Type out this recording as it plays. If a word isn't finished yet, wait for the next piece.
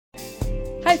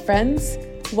Hi, friends.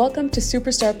 Welcome to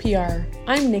Superstar PR.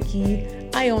 I'm Nikki.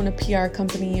 I own a PR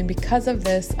company, and because of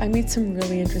this, I meet some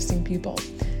really interesting people.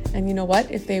 And you know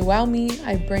what? If they wow me,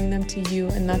 I bring them to you,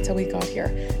 and that's how we got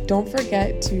here. Don't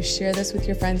forget to share this with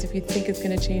your friends if you think it's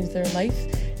going to change their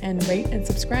life, and rate and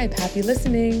subscribe. Happy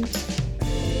listening.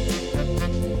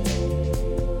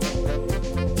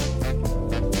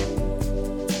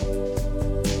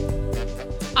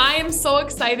 I am so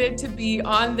excited to be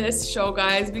on this show,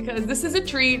 guys, because this is a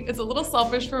treat. It's a little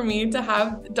selfish for me to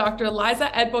have Dr. Liza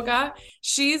Edboga.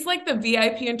 She's like the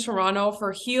VIP in Toronto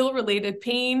for heel-related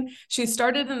pain. She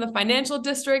started in the financial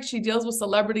district. She deals with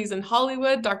celebrities in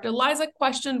Hollywood. Dr. Liza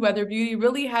questioned whether beauty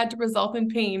really had to result in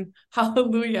pain.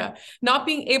 Hallelujah. Not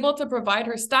being able to provide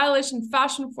her stylish and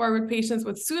fashion-forward patients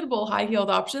with suitable high-heeled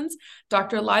options,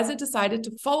 Dr. Liza decided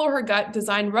to follow her gut,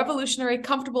 design revolutionary,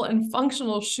 comfortable, and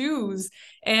functional shoes.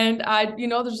 And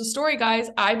there's a story, guys.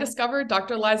 I discovered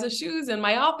Dr. Liza's shoes in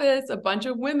my office. A bunch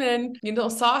of women,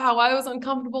 saw how I was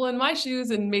uncomfortable in my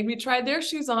shoes and made me try their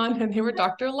shoes on, and they were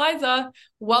Dr. Liza.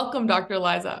 Welcome, Dr.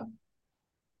 Liza.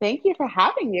 Thank you for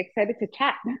having me. Excited to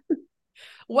chat.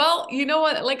 Well, you know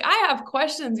what? Like, I have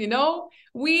questions,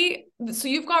 so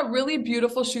you've got really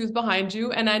beautiful shoes behind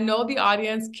you, and I know the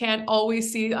audience can't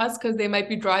always see us because they might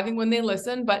be driving when they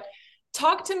listen, but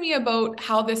talk to me about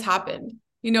how this happened.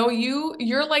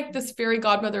 You're like this fairy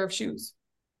godmother of shoes.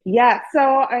 Yeah, so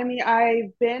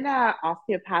I've been an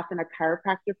osteopath and a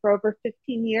chiropractor for over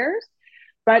 15 years,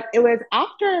 but it was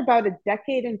after about a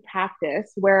decade in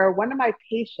practice where one of my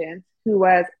patients, who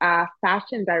was a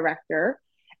fashion director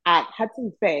at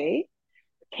Hudson's Bay,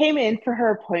 came in for her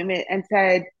appointment and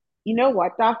said, "You know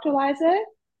what, Dr. Liza?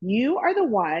 You are the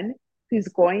one who's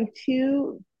going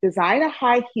to design a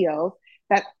high heel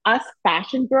that us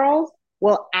fashion girls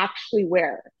will actually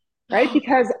wear." Right?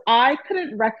 Because I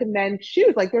couldn't recommend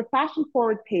shoes. Like, they're fashion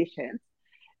forward patients.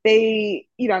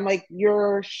 I'm like,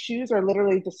 your shoes are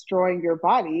literally destroying your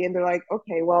body. And they're like,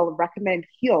 okay, well, recommend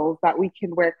heels that we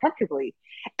can wear comfortably.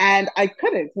 And I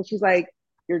couldn't. So she's like,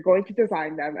 you're going to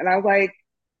design them. And I was like,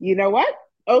 you know what?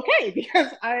 Okay. Because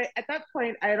at that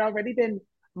point, I had already been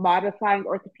modifying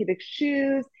orthopedic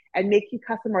shoes and making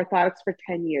custom orthotics for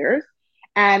 10 years.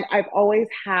 And I've always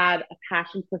had a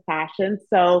passion for fashion.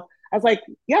 So I was like,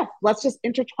 yeah, let's just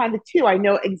intertwine the two. I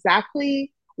know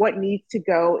exactly what needs to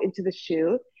go into the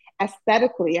shoe.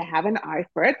 Aesthetically, I have an eye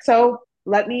for it. So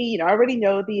let me, I already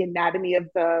know the anatomy of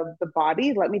the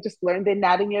body. Let me just learn the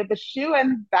anatomy of the shoe.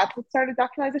 And that's what started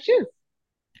Dr. Liza Shoes.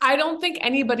 I don't think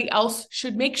anybody else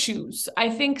should make shoes. I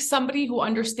think somebody who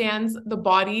understands the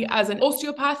body as an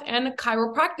osteopath and a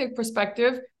chiropractic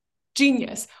perspective,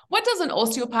 genius. What does an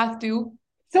osteopath do?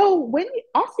 So when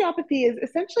osteopathy is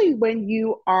essentially when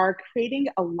you are creating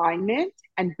alignment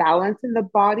and balance in the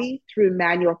body through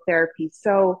manual therapy.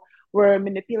 So we're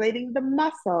manipulating the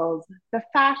muscles, the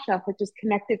fascia, which is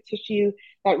connective tissue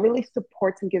that really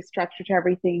supports and gives structure to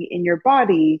everything in your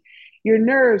body, your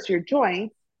nerves, your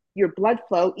joints, your blood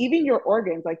flow, even your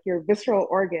organs, like your visceral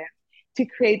organs, to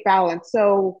create balance.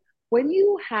 So when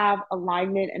you have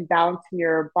alignment and balance in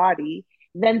your body,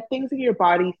 then things in your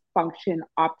body function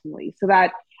optimally. So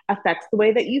that affects the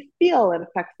way that you feel, it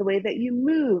affects the way that you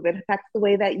move, it affects the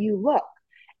way that you look.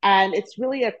 And it's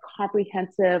really a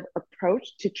comprehensive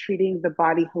approach to treating the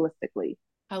body holistically.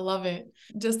 I love it.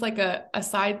 Just like a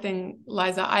side thing,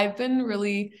 Liza, I've been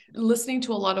really listening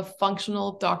to a lot of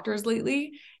functional doctors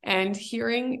lately and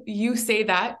hearing you say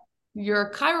that you're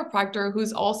a chiropractor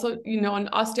who's also, an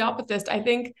osteopathist. I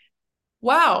think,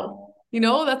 wow,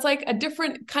 that's like a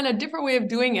different way of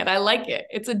doing it. I like it.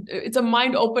 It's a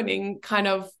mind-opening kind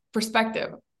of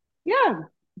perspective. Yeah,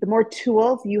 the more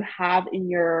tools you have in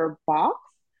your box,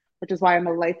 which is why I'm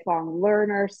a lifelong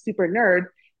learner, super nerd,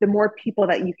 the more people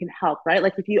that you can help, right?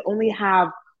 Like, if you only have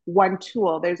one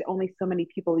tool, there's only so many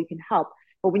people you can help.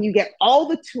 But when you get all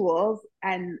the tools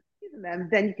and them,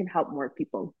 then you can help more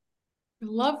people. I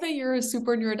love that you're a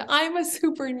super nerd. I'm a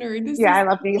super nerd. This Yeah, is I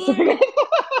love being a super fun. nerd.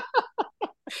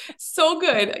 So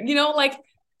good.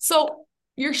 So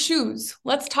your shoes.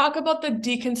 Let's talk about the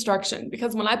deconstruction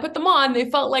because when I put them on,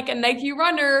 they felt like a Nike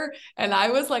runner. And I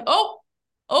was like,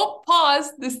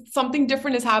 pause. Something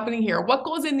different is happening here. What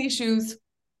goes in these shoes?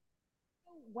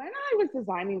 When I was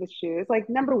designing the shoes, like,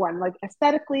 number one, like,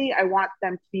 aesthetically, I want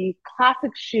them to be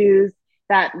classic shoes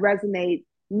that resonate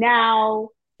now,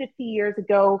 50 years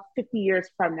ago, 50 years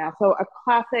from now. So a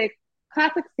classic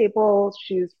staple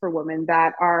shoes for women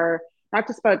that are not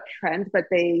just about trend, but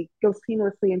they go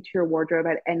seamlessly into your wardrobe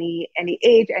at any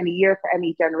age, any year, for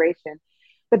any generation.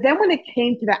 But then when it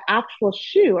came to the actual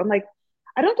shoe, I'm like,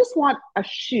 I don't just want a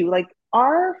shoe. Like,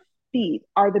 our feet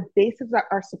are the basis of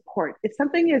our support. If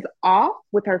something is off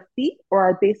with our feet or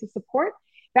our base of support,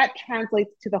 that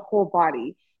translates to the whole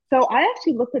body. So I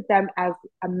actually look at them as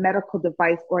a medical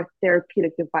device or a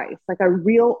therapeutic device, like a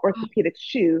real orthopedic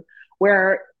shoe,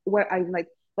 where I'm like,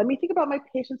 let me think about my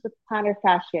patients with plantar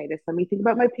fasciitis. Let me think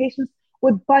about my patients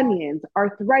with bunions,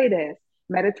 arthritis,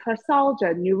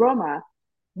 metatarsalgia, neuroma.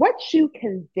 What shoe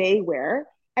can they wear?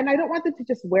 And I don't want them to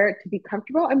just wear it to be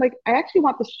comfortable. I'm like, I actually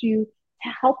want the shoe to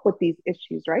help with these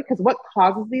issues, right? Because what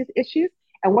causes these issues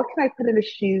and what can I put in a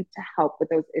shoe to help with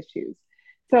those issues?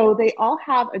 So they all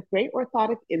have a great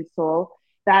orthotic insole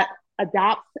that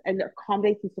adapts and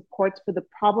accommodates and supports for the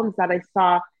problems that I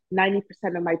saw 90%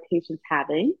 of my patients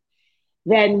having.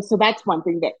 Then, so that's one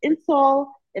thing. The insole,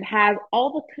 it has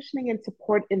all the cushioning and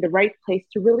support in the right place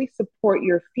to really support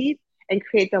your feet and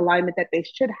create the alignment that they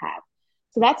should have.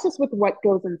 So that's just with what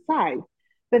goes inside.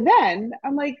 But then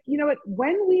I'm like, you know what?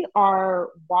 When we are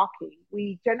walking,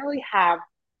 we generally have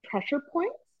pressure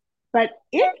points. But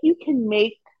if you can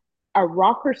make a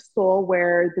rocker sole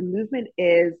where the movement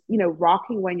is,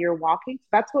 rocking when you're walking, so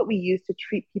that's what we use to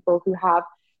treat people who have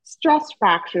stress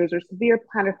fractures or severe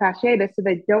plantar fasciitis so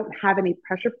they don't have any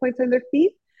pressure points on their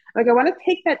feet. Like I want to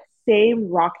take that same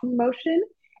rocking motion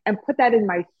and put that in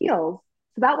my heels.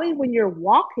 So that way when you're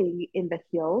walking in the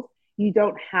heels, you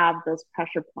don't have those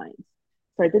pressure points.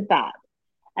 So I did that.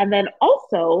 And then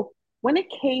also when it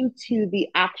came to the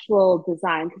actual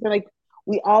design, because they're like,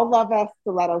 we all love a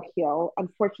stiletto heel.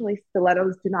 Unfortunately,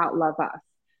 stilettos do not love us.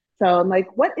 So I'm like,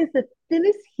 what is the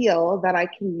thinnest heel that I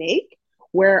can make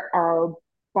where our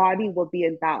body will be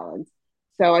in balance?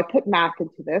 So I put math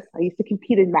into this. I used to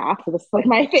compete in math, so this is like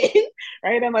my thing,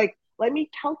 right? I'm like, let me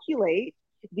calculate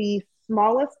the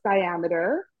smallest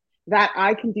diameter that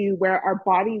I can do where our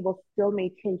body will still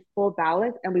maintain full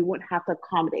balance and we wouldn't have to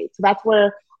accommodate. So that's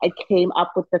where I came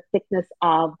up with the thickness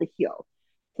of the heel.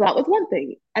 So that was one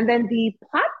thing. And then the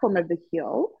platform of the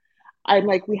heel, I'm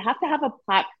like, we have to have a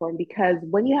platform because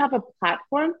when you have a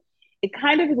platform, it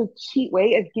kind of is a cheat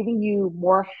way of giving you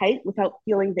more height without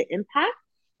feeling the impact.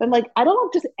 But I'm like, I don't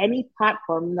want just any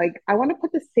platform. Like, I want to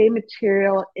put the same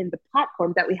material in the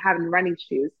platform that we have in running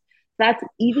shoes. That's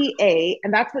EVA,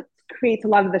 and that's what creates a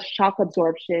lot of the shock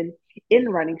absorption in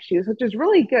running shoes, which is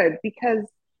really good because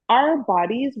our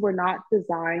bodies were not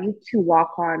designed to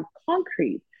walk on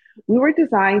concrete. We were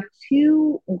designed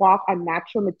to walk on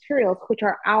natural materials, which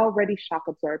are already shock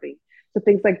absorbing. So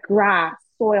things like grass,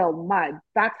 soil, mud,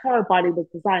 that's how our body was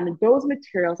designed. And those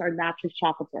materials are naturally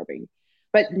shock absorbing.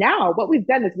 But now what we've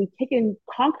done is we've taken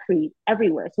concrete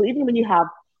everywhere. So even when you have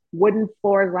wooden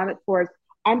floors, laminate floors,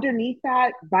 underneath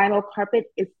that vinyl carpet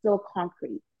is still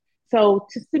concrete. So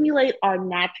to simulate our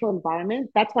natural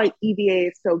environment, that's why EVA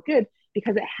is so good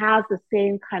because it has the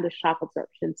same kind of shock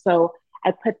absorption. So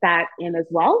I put that in as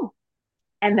well.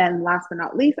 And then last but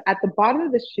not least, at the bottom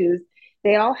of the shoes,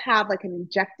 they all have like an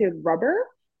injected rubber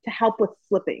to help with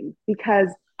slipping because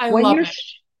I when love your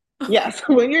it. yes,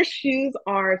 when your shoes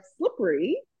are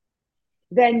slippery,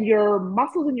 then your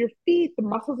muscles in your feet, the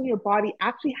muscles in your body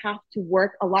actually have to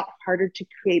work a lot harder to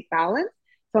create balance.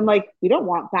 So I'm like, we don't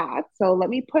want that. So let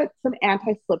me put some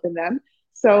anti-slip in them.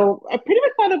 So I pretty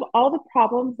much thought of all the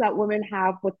problems that women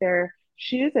have with their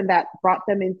shoes and that brought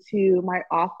them into my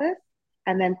office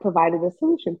and then provided a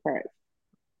solution for it.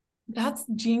 That's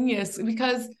genius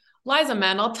because Liza,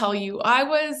 man, I'll tell you, I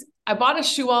bought a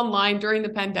shoe online during the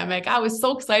pandemic. I was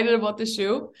so excited about the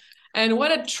shoe. And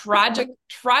what a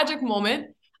tragic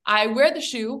moment. I wear the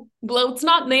shoe. Well, it's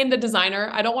not named the designer.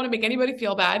 I don't want to make anybody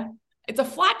feel bad. It's a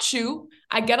flat shoe.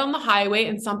 I get on the highway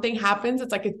and something happens.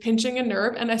 It's like it's pinching a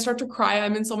nerve and I start to cry.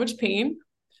 I'm in so much pain.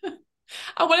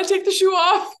 I want to take the shoe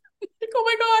off. Like, oh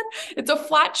my God, it's a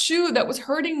flat shoe that was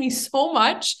hurting me so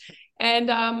much. And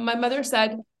my mother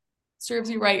said, serves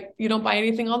you right. You don't buy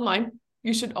anything online.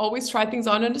 You should always try things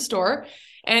on in a store.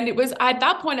 And it was at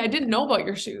that point, I didn't know about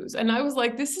your shoes. And I was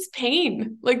like, this is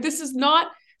pain. Like, this is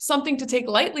not something to take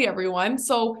lightly, everyone.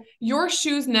 So, your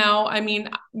shoes now, I mean,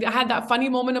 I had that funny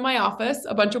moment in my office,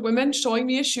 a bunch of women showing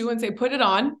me a shoe and say, put it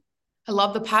on. I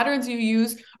love the patterns you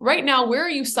use. Right now, where are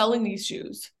you selling these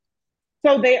shoes?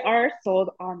 So they are sold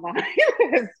online.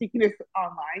 Speaking of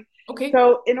online. Okay.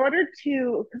 So in order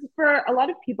to, because for a lot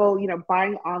of people,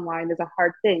 buying online is a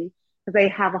hard thing because they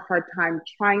have a hard time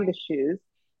trying the shoes.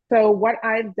 So what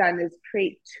I've done is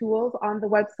create tools on the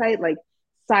website, like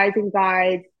sizing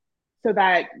guides, so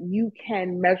that you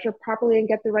can measure properly and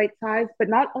get the right size. But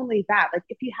not only that, like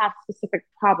if you have specific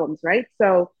problems, right?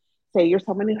 So say you're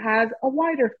someone who has a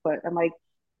wider foot. I'm like,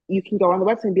 you can go on the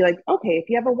website and be like, okay, if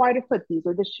you have a wider foot, these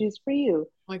are the shoes for you.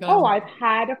 Oh my God, I Oh, love I've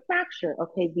had a fracture.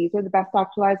 Okay, these are the best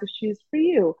Dr. Liza shoes for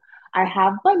you. I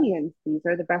have bunions. These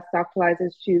are the best Dr.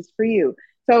 Liza's shoes for you.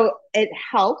 So it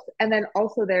helps. And then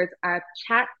also there's a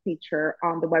chat feature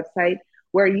on the website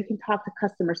where you can talk to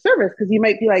customer service because you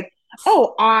might be like,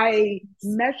 oh, I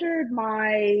measured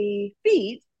my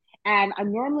feet and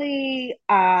I'm normally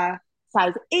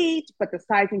size 8, but the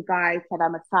sizing guide said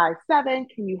I'm a size 7.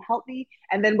 Can you help me?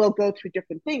 And then we'll go through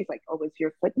different things like, oh, is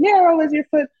your foot narrow? Is your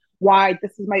foot wide?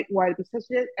 This is my wide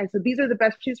position. And so these are the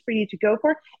best shoes for you to go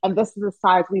for. And this is the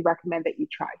size we recommend that you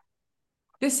try.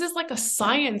 This is like a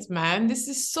science, man. This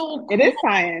is so It cool. is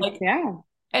science. Like, Yeah.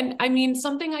 and I mean,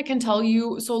 something I can tell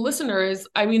you, so listeners,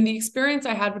 I mean, the experience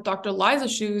I had with Dr. Liza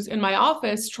shoes in my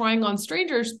office, trying on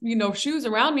strangers, shoes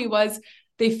around me was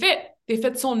they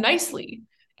fit so nicely.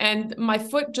 And my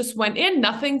foot just went in.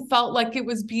 Nothing felt like it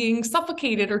was being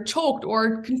suffocated or choked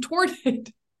or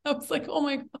contorted. I was like, oh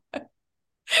my God,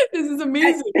 this is And,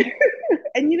 amazing.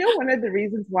 and one of the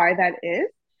reasons why that is,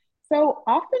 so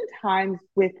oftentimes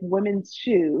with women's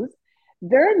shoes,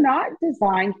 they're not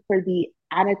designed for the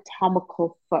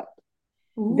anatomical foot.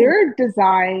 Ooh. They're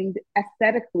designed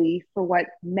aesthetically for what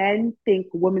men think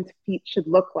women's feet should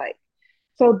look like.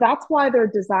 So that's why they're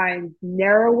designed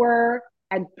narrower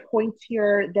and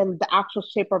pointier than the actual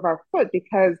shape of our foot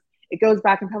because it goes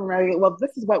back and comes around. Well,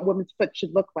 this is what women's foot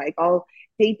should look like, all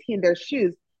dainty in their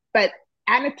shoes. But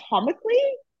anatomically,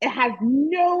 it has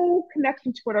no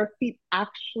connection to what our feet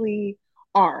actually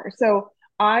are. So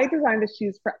I designed the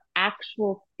shoes for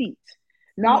actual feet,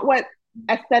 not what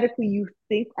aesthetically you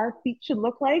think our feet should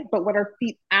look like, but what our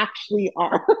feet actually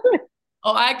are.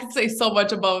 Oh, I could say so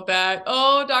much about that.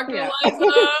 Oh, Dr. Yeah.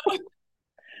 Liza.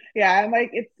 Yeah, I'm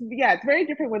like it's very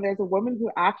different when there's a woman who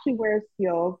actually wears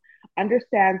heels,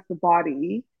 understands the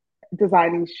body,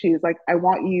 designing shoes. Like I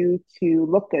want you to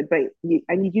look good, but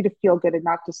I need you to feel good and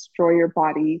not destroy your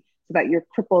body so that you're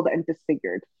crippled and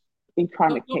disfigured in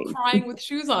chronic Don't go pain. crying with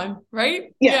shoes on,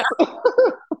 right? Yes. Yeah.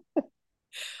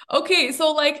 Okay,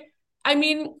 so like, I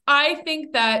mean, I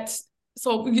think that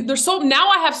there's so now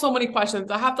I have so many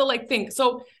questions. I have to like think.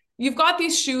 So you've got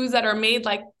these shoes that are made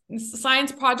like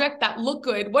science project that look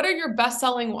good. What are your best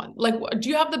selling one? Like, do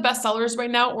you have the best sellers right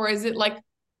now, or is it like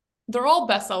they're all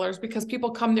best sellers because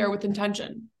people come there with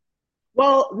intention?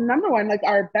 Well, number one, like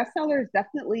our bestseller is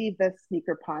definitely the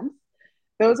sneaker pumps.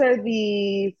 Those are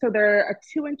so they're a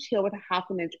 2-inch heel with a half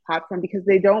an inch platform because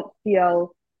they don't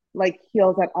feel like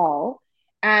heels at all.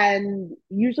 And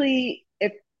usually,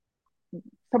 if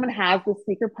someone has the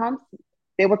sneaker pumps,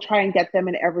 they will try and get them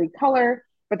in every color,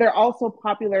 but they're also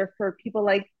popular for people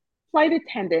like flight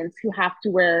attendants who have to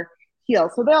wear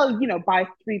heels. So they'll, buy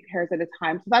 3 pairs at a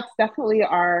time. So that's definitely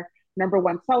our number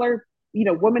one seller.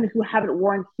 Women who haven't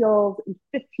worn heels in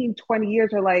 15, 20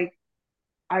 years are like,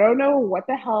 I don't know what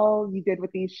the hell you did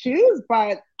with these shoes,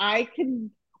 but I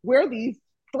can wear these,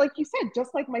 like you said,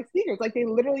 just like my sneakers. Like they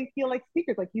literally feel like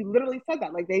sneakers. Like you literally said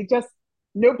that. Like they just,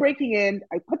 no breaking in.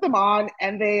 I put them on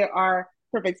and they are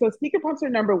perfect. So sneaker pumps are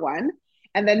number one.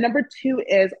 And then number two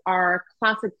is our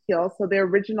classic heel. So the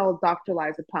original Dr.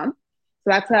 Liza pump.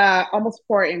 So that's a almost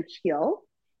 4-inch heel.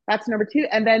 That's number two.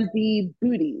 And then the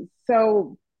booties.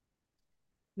 So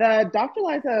the Dr.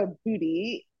 Liza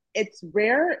booty, it's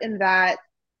rare in that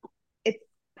it's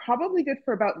probably good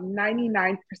for about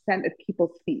 99% of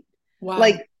people's feet. Wow.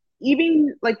 Like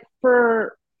even like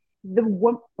for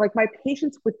like my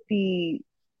patients with the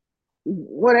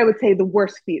what I would say the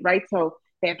worst feet, right? So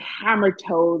they have hammer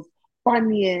toes,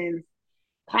 bunions,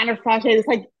 plantar fasciitis, it's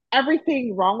like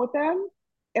everything wrong with them.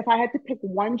 If I had to pick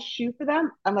one shoe for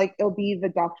them, I'm like, it'll be the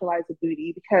Dr. Liza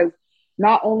booty because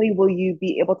not only will you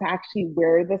be able to actually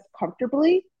wear this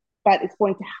comfortably, but it's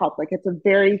going to help. Like it's a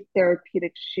very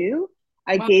therapeutic shoe.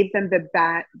 I Wow. gave them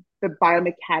the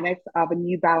biomechanics of a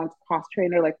New Balance cross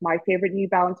trainer, like my favorite New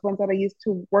Balance ones that I used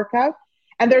to work out.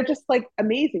 And they're just like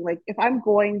amazing. Like if I'm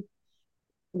going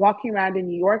walking around in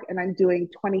New York and I'm doing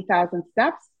 20,000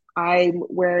 steps, I'm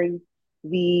wearing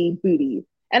the booty.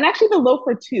 And actually the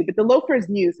loafer too, but the loafer is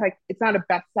new. So like it's not a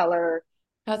bestseller.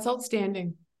 That's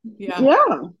outstanding. Yeah.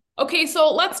 Yeah. Okay,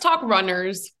 so let's talk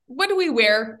runners. What do we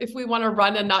wear if we want to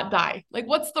run and not die? Like,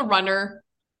 what's the runner?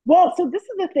 Well, so this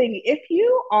is the thing. If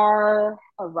you are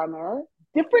a runner,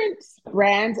 different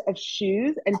brands of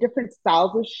shoes and different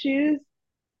styles of shoes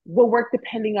will work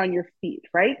depending on your feet,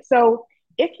 right? So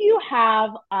if you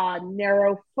have a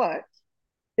narrow foot,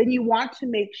 then you want to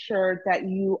make sure that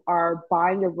you are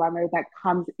buying a runner that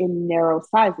comes in narrow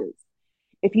sizes.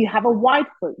 If you have a wide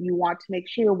foot, you want to make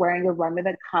sure you're wearing a runner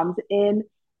that comes in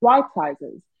wide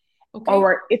sizes. Okay.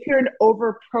 Or if you're an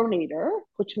overpronator,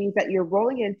 which means that you're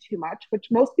rolling in too much, which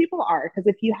most people are, because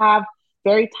if you have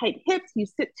very tight hips, you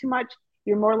sit too much,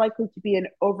 you're more likely to be an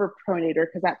overpronator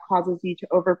because that causes you to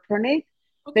overpronate.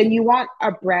 Then Okay. you want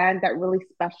a brand that really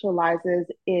specializes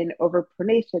in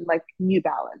overpronation, like New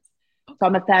Balance. So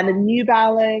I'm Okay. a fan of New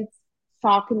Balance,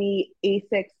 Saucony,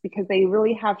 Asics, because they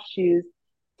really have shoes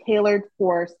tailored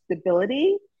for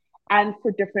stability and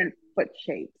for different foot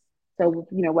shapes. So,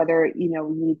 whether,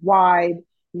 you need wide,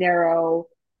 narrow,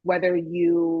 whether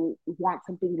you want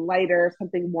something lighter,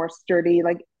 something more sturdy,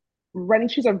 like running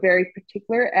shoes are very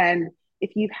particular. And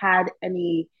if you've had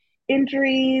any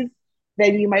injuries,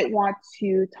 then you might want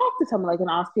to talk to someone like an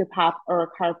osteopath or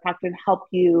a chiropractor and help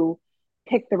you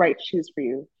pick the right shoes for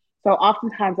you. So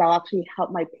oftentimes I'll actually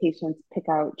help my patients pick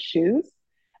out shoes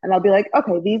and I'll be like,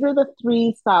 okay, these are the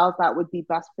three styles that would be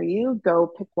best for you. Go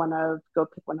pick one of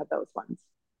those ones.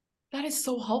 That is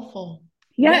so helpful.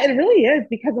 Yeah. Yeah, it really is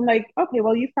because I'm like, okay,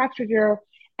 well, you fractured your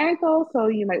ankle, so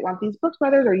you might want these Brooks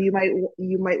Brothers, or you might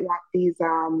want these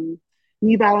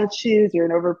New Balance shoes. You're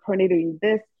an overpronator, you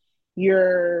this.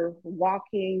 You're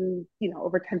walking,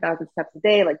 over 10,000 steps a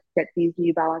day. Like, get these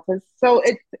New Balances. So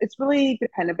it's really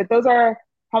dependent. But those are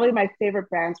probably my favorite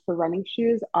brands for running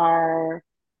shoes. Are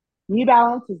New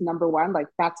Balance is number one. Like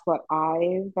that's what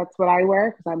I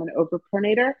wear because I'm an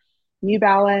overpronator. New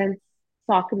Balance,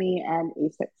 Saucony, and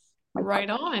Asics. My top Right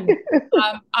three.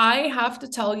 on. I have to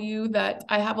tell you that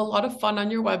I have a lot of fun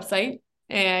on your website,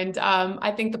 and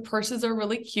I think the purses are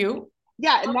really cute.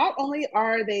 Yeah, and not only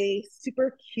are they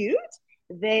super cute,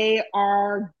 they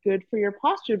are good for your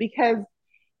posture because,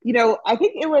 I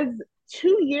think it was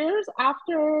 2 years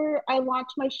after I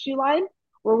launched my shoe line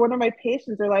where one of my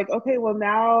patients are like, okay, well,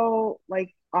 now like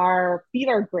our feet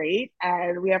are great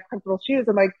and we have comfortable shoes.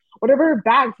 I'm like, whatever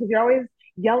bags, because you're always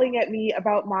yelling at me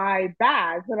about my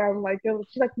bags. And I'm like,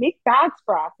 she's like, make bags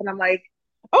for us. And I'm like,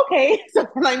 okay. So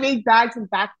when I made bags and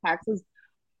backpacks,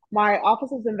 my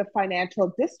office is in the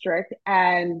financial district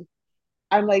and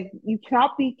I'm like, you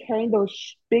cannot be carrying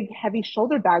those big, heavy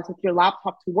shoulder bags with your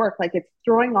laptop to work. Like, it's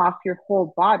throwing off your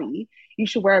whole body. You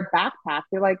should wear a backpack.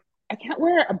 They're like, I can't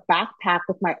wear a backpack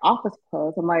with my office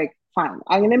clothes. I'm like, fine.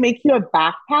 I'm going to make you a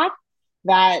backpack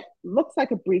that looks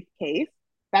like a briefcase,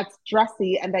 that's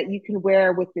dressy, and that you can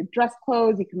wear with your dress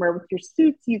clothes. You can wear with your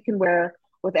suits. You can wear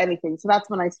with anything. So that's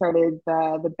when I started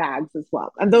the bags as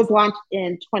well. And those launched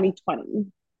in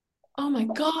 2020. Oh my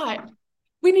God.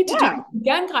 We need to do Yeah. this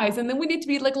again, guys. And then we need to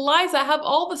be like, Liza, have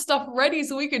all the stuff ready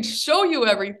so we can show you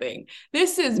everything.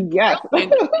 This is Yes.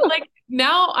 brilliant. I feel like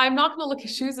now I'm not going to look at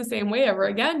shoes the same way ever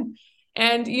again.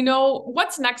 And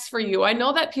what's next for you? I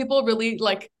know that people really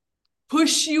like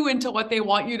push you into what they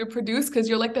want you to produce because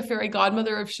you're like the fairy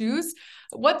godmother of shoes.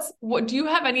 What do you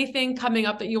have anything coming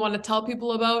up that you want to tell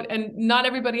people about? And not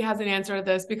everybody has an answer to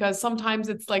this because sometimes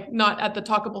it's like not at the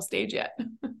talkable stage yet.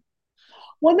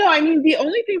 Well, no, I mean, the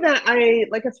only thing that I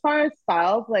like as far as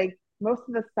styles, like most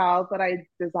of the styles that I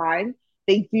design,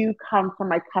 they do come from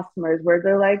my customers where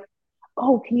they're like,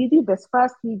 oh, can you do this for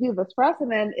us? Can you do this for us?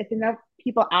 And then if enough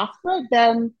people ask for it,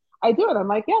 then I do it. I'm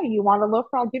like, yeah, you want a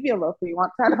loafer? I'll give you a loafer. You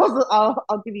want sandals?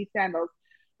 I'll give you sandals.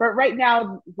 But right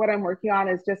now, what I'm working on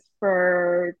is just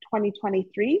for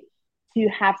 2023 to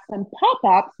have some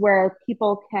pop-ups where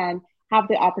people can have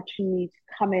the opportunity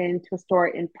to come into a store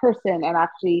in person and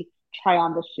actually try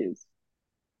on the shoes.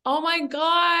 Oh my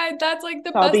God, that's like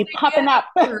the So I'll best be idea popping up.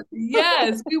 ever.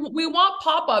 Yes, we want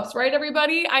pop-ups, right,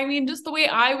 everybody? I mean, just the way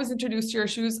I was introduced to your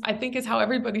shoes, I think is how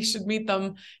everybody should meet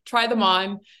them, try them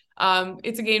on.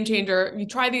 It's a game changer. You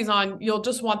try these on, you'll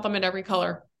just want them in every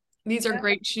color. These are Yeah.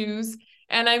 great shoes.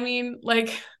 And I mean,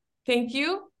 like, thank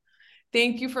you.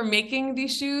 Thank you for making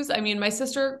these shoes. I mean, my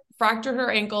sister fractured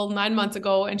her ankle 9 months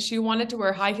ago and she wanted to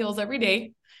wear high heels every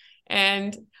day.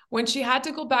 And when she had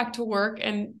to go back to work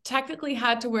and technically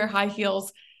had to wear high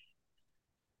heels,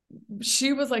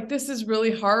 she was like, this is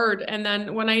really hard. And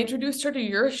then when I introduced her to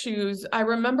your shoes, I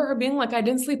remember her being like, I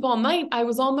didn't sleep all night. I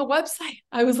was on the website.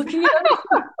 I was looking at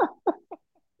everything.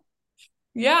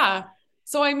 Yeah.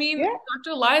 So, I mean, Yeah.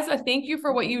 Dr. Liza, thank you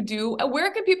for what you do.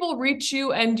 Where can people reach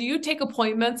you? And do you take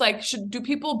appointments? Like, do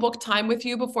people book time with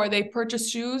you before they purchase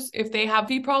shoes if they have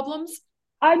feet problems?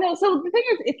 I know. So the thing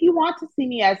is, if you want to see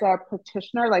me as a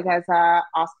practitioner, like as a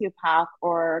osteopath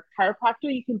or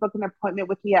chiropractor, you can book an appointment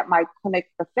with me at my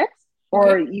clinic, The Fix,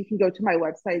 or Okay. you can go to my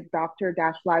website,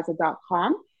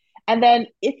 dr-liza.com. And then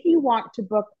if you want to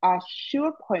book a shoe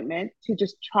appointment to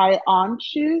just try on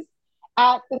shoes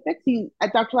at The Fix,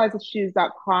 at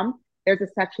drlizashoes.com, there's a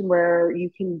section where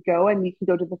you can go and you can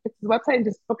go to The Fix's website and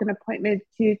just book an appointment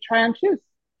to try on shoes.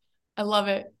 I love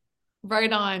it.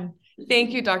 Right on.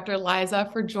 Thank you, Dr. Liza,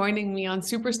 for joining me on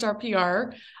Superstar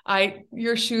PR.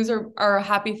 Your shoes are a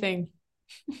happy thing.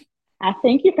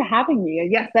 Thank you for having me.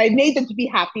 And yes, I made them to be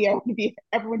happy. I want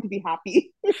everyone to be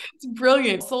happy. It's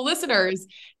brilliant. So, listeners,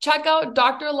 check out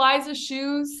Dr. Liza's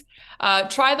shoes.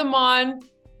 Try them on.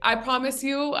 I promise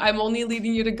you, I'm only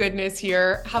leading you to goodness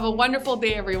here. Have a wonderful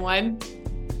day, everyone.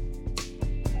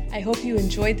 I hope you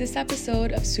enjoyed this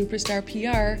episode of Superstar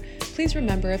PR. Please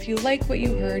remember, if you like what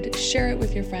you heard, share it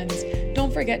with your friends.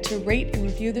 Don't forget to rate and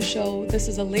review the show. This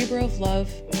is a labor of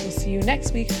love. We'll see you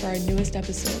next week for our newest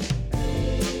episode.